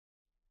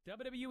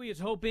WWE is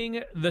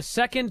hoping the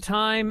second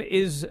time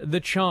is the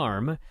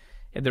charm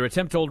in their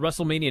attempt to hold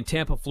WrestleMania in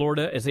Tampa,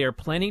 Florida, as they are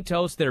planning to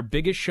host their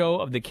biggest show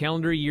of the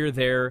calendar year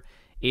there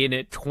in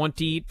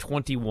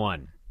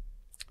 2021.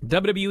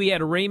 WWE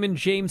had Raymond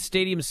James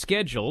Stadium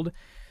scheduled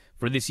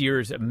for this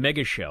year's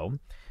mega show,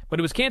 but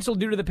it was canceled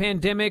due to the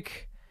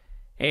pandemic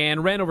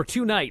and ran over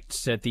 2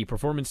 nights at the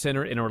Performance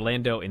Center in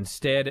Orlando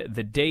instead.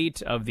 The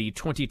date of the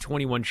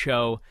 2021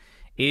 show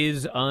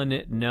is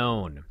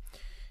unknown.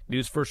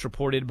 News first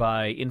reported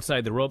by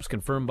Inside the Ropes,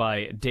 confirmed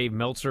by Dave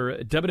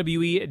Meltzer.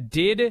 WWE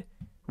did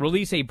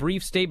release a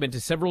brief statement to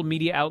several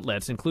media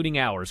outlets, including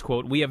ours.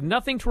 Quote, "We have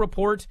nothing to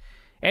report,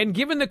 and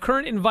given the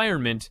current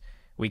environment,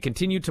 we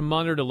continue to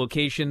monitor the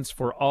locations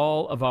for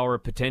all of our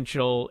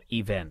potential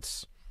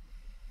events."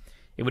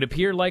 It would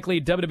appear likely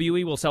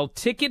WWE will sell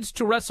tickets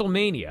to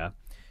WrestleMania,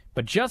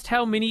 but just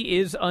how many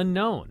is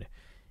unknown.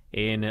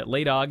 In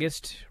late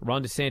August,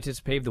 Ron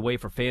DeSantis paved the way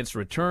for fans to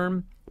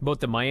return. Both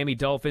the Miami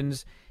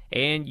Dolphins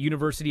and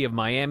University of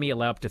Miami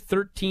allow up to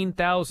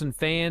 13,000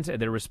 fans at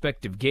their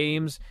respective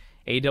games.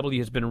 AEW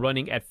has been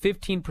running at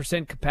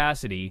 15%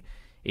 capacity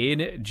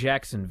in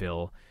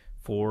Jacksonville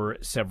for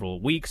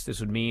several weeks. This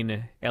would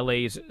mean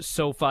LA's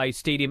SoFi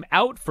Stadium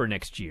out for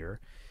next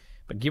year.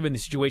 But given the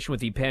situation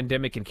with the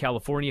pandemic in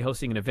California,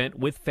 hosting an event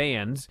with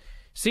fans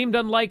seemed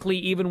unlikely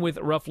even with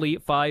roughly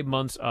 5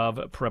 months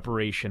of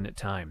preparation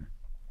time.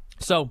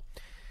 So,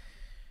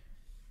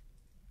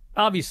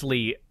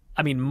 obviously,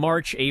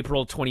 March,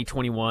 April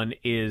 2021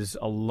 is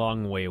a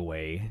long way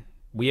away.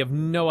 We have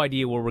no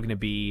idea where we're going to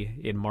be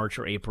in March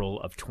or April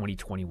of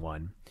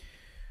 2021.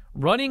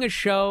 Running a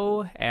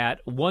show at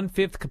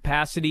 1/5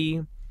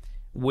 capacity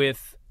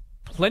with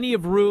plenty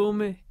of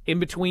room in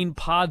between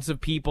pods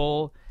of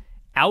people,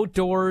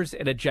 outdoors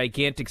at a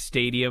gigantic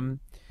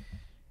stadium.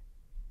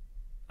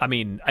 I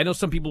know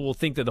some people will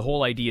think that the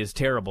whole idea is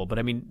terrible,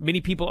 but many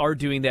people are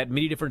doing that.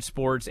 Many different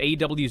sports.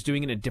 AEW is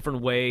doing it in a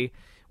different way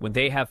when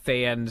they have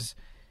fans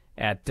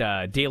at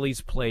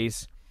Daly's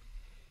Place.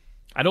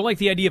 I don't like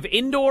the idea of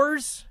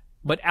indoors,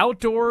 but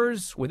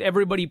outdoors with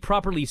everybody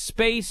properly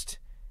spaced,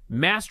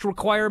 mask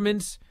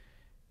requirements.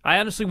 I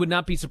honestly would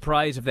not be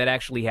surprised if that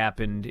actually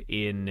happened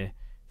in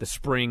the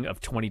spring of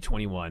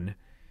 2021.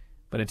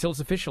 But until it's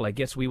official, I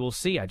guess we will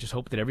see. I just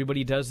hope that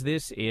everybody does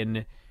this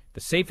in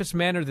the safest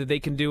manner that they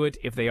can do it,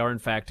 if they are in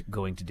fact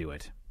going to do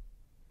it.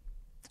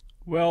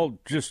 Well,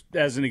 just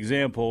as an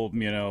example,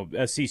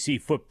 SEC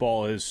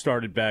football has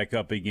started back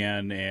up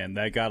again, and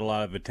that got a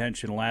lot of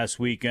attention last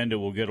weekend. It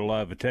will get a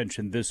lot of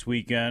attention this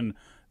weekend.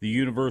 The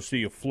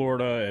University of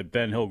Florida at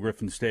Ben Hill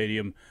Griffin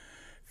Stadium,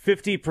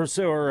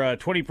 50% or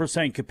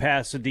 20%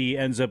 capacity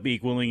ends up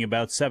equaling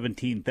about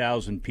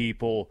 17,000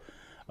 people.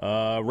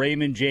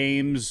 Raymond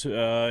James,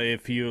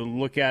 if you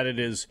look at it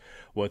as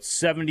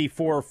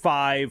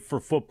 74.5 for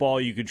football,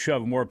 you could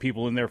shove more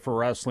people in there for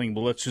wrestling,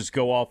 but let's just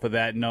go off of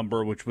that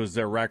number, which was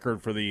their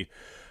record for the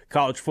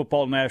College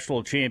Football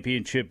National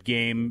Championship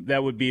game.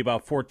 That would be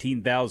about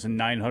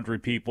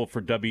 14,900 people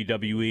for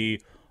WWE,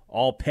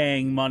 all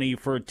paying money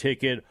for a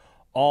ticket,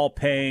 all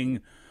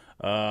paying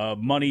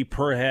money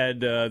per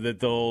head that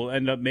they'll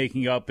end up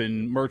making up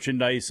in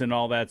merchandise and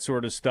all that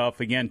sort of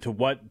stuff. Again, to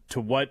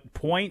what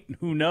point?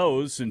 Who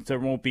knows, since there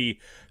won't be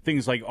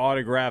things like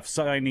autograph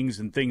signings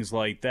and things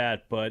like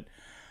that. But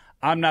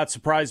I'm not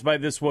surprised by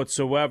this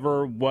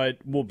whatsoever.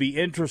 What will be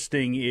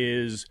interesting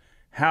is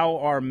how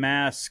are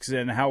masks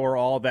and how are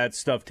all that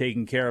stuff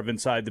taken care of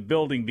inside the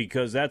building,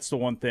 because that's the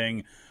one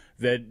thing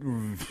that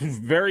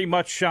very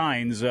much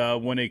shines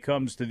when it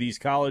comes to these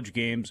college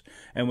games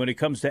and when it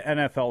comes to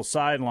NFL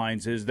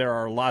sidelines, is there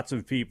are lots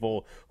of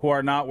people who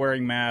are not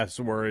wearing masks,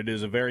 where it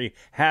is a very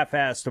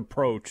half-assed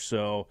approach.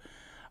 So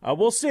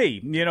we'll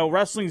see.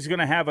 Wrestling's going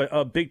to have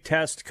a big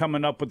test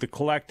coming up with the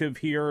Collective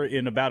here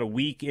in about a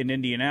week in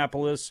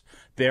Indianapolis.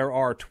 There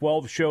are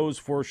 12 shows,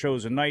 4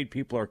 shows a night.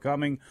 People are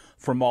coming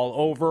from all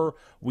over.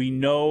 We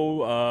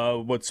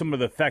know what some of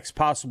the effects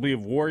possibly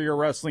of Warrior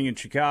Wrestling in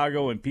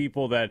Chicago and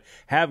people that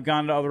have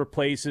gone to other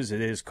places. It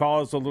has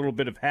caused a little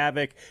bit of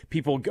havoc.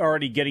 People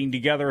already getting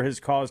together has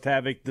caused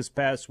havoc this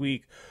past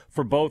week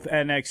for both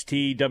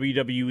NXT,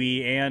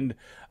 WWE, and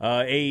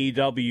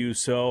AEW.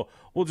 So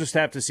we'll just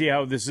have to see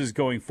how this is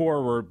going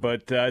forward.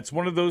 But it's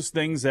one of those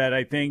things that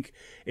I think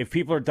if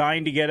people are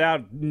dying to get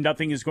out,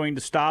 nothing is going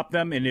to stop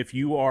them. And if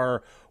you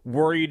are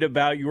worried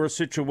about your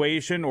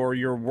situation, or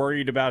you're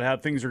worried about how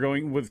things are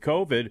going with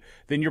COVID,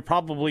 then you're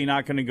probably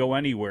not going to go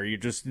anywhere.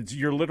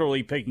 You're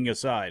literally picking a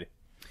side.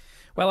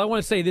 Well, I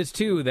want to say this,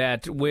 too,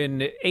 that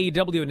when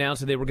AEW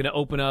announced that they were going to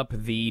open up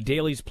the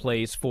Daly's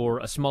Place for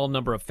a small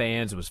number of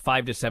fans, it was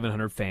 500 to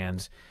 700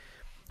 fans.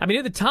 At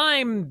the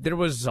time, there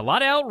was a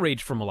lot of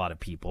outrage from a lot of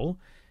people,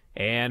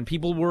 and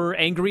people were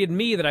angry at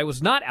me that I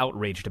was not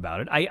outraged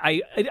about it.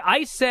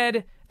 I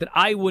said that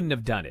I wouldn't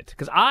have done it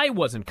because I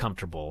wasn't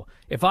comfortable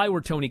if I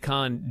were Tony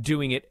Khan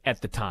doing it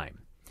at the time.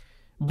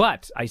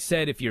 But I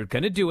said, if you're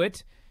going to do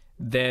it,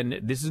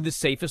 then this is the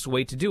safest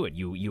way to do it.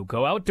 You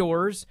go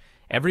outdoors,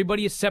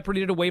 everybody is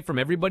separated away from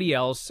everybody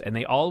else, and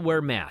they all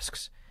wear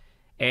masks.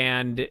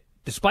 And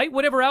despite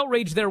whatever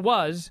outrage there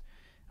was,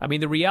 I mean,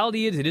 the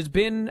reality is it has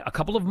been a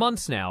couple of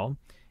months now,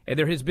 and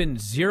there has been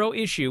zero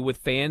issue with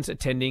fans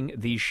attending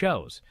these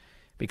shows.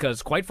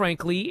 Because, quite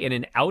frankly, in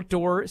an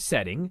outdoor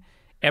setting,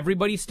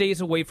 everybody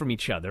stays away from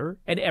each other,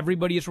 and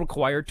everybody is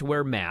required to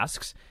wear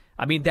masks.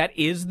 I mean, that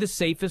is the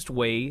safest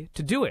way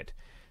to do it.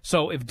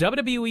 So if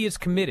WWE is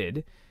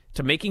committed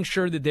to making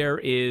sure that there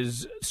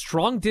is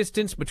strong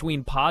distance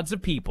between pods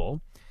of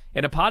people,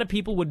 and a pod of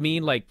people would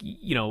mean, like,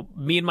 you know,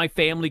 me and my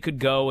family could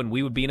go, and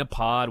we would be in a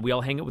pod. We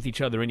all hang out with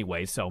each other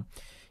anyway. So,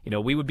 you know,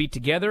 we would be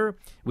together.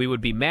 We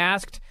would be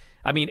masked.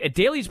 I mean, at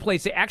Daly's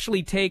place, they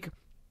actually take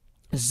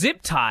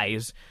zip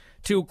ties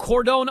to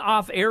cordon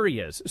off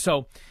areas.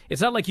 So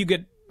it's not like you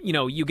get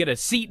a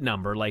seat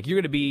number. Like,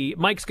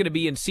 Mike's going to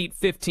be in seat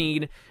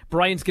 15,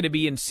 Brian's going to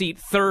be in seat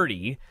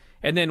 30,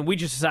 and then we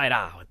just decide,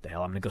 what the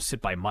hell, I'm going to go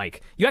sit by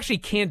Mike. You actually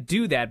can't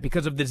do that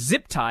because of the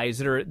zip ties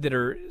that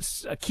are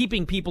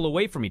keeping people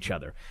away from each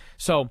other.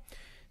 So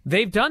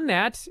they've done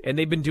that, and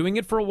they've been doing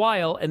it for a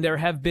while, and there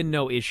have been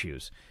no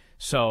issues.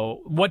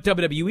 So what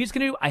WWE is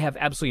going to do, I have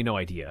absolutely no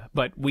idea.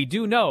 But we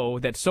do know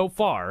that so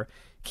far,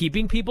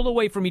 keeping people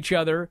away from each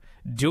other,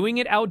 doing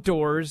it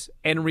outdoors,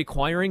 and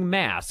requiring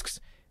masks,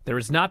 there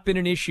has not been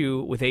an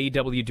issue with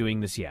AEW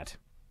doing this yet.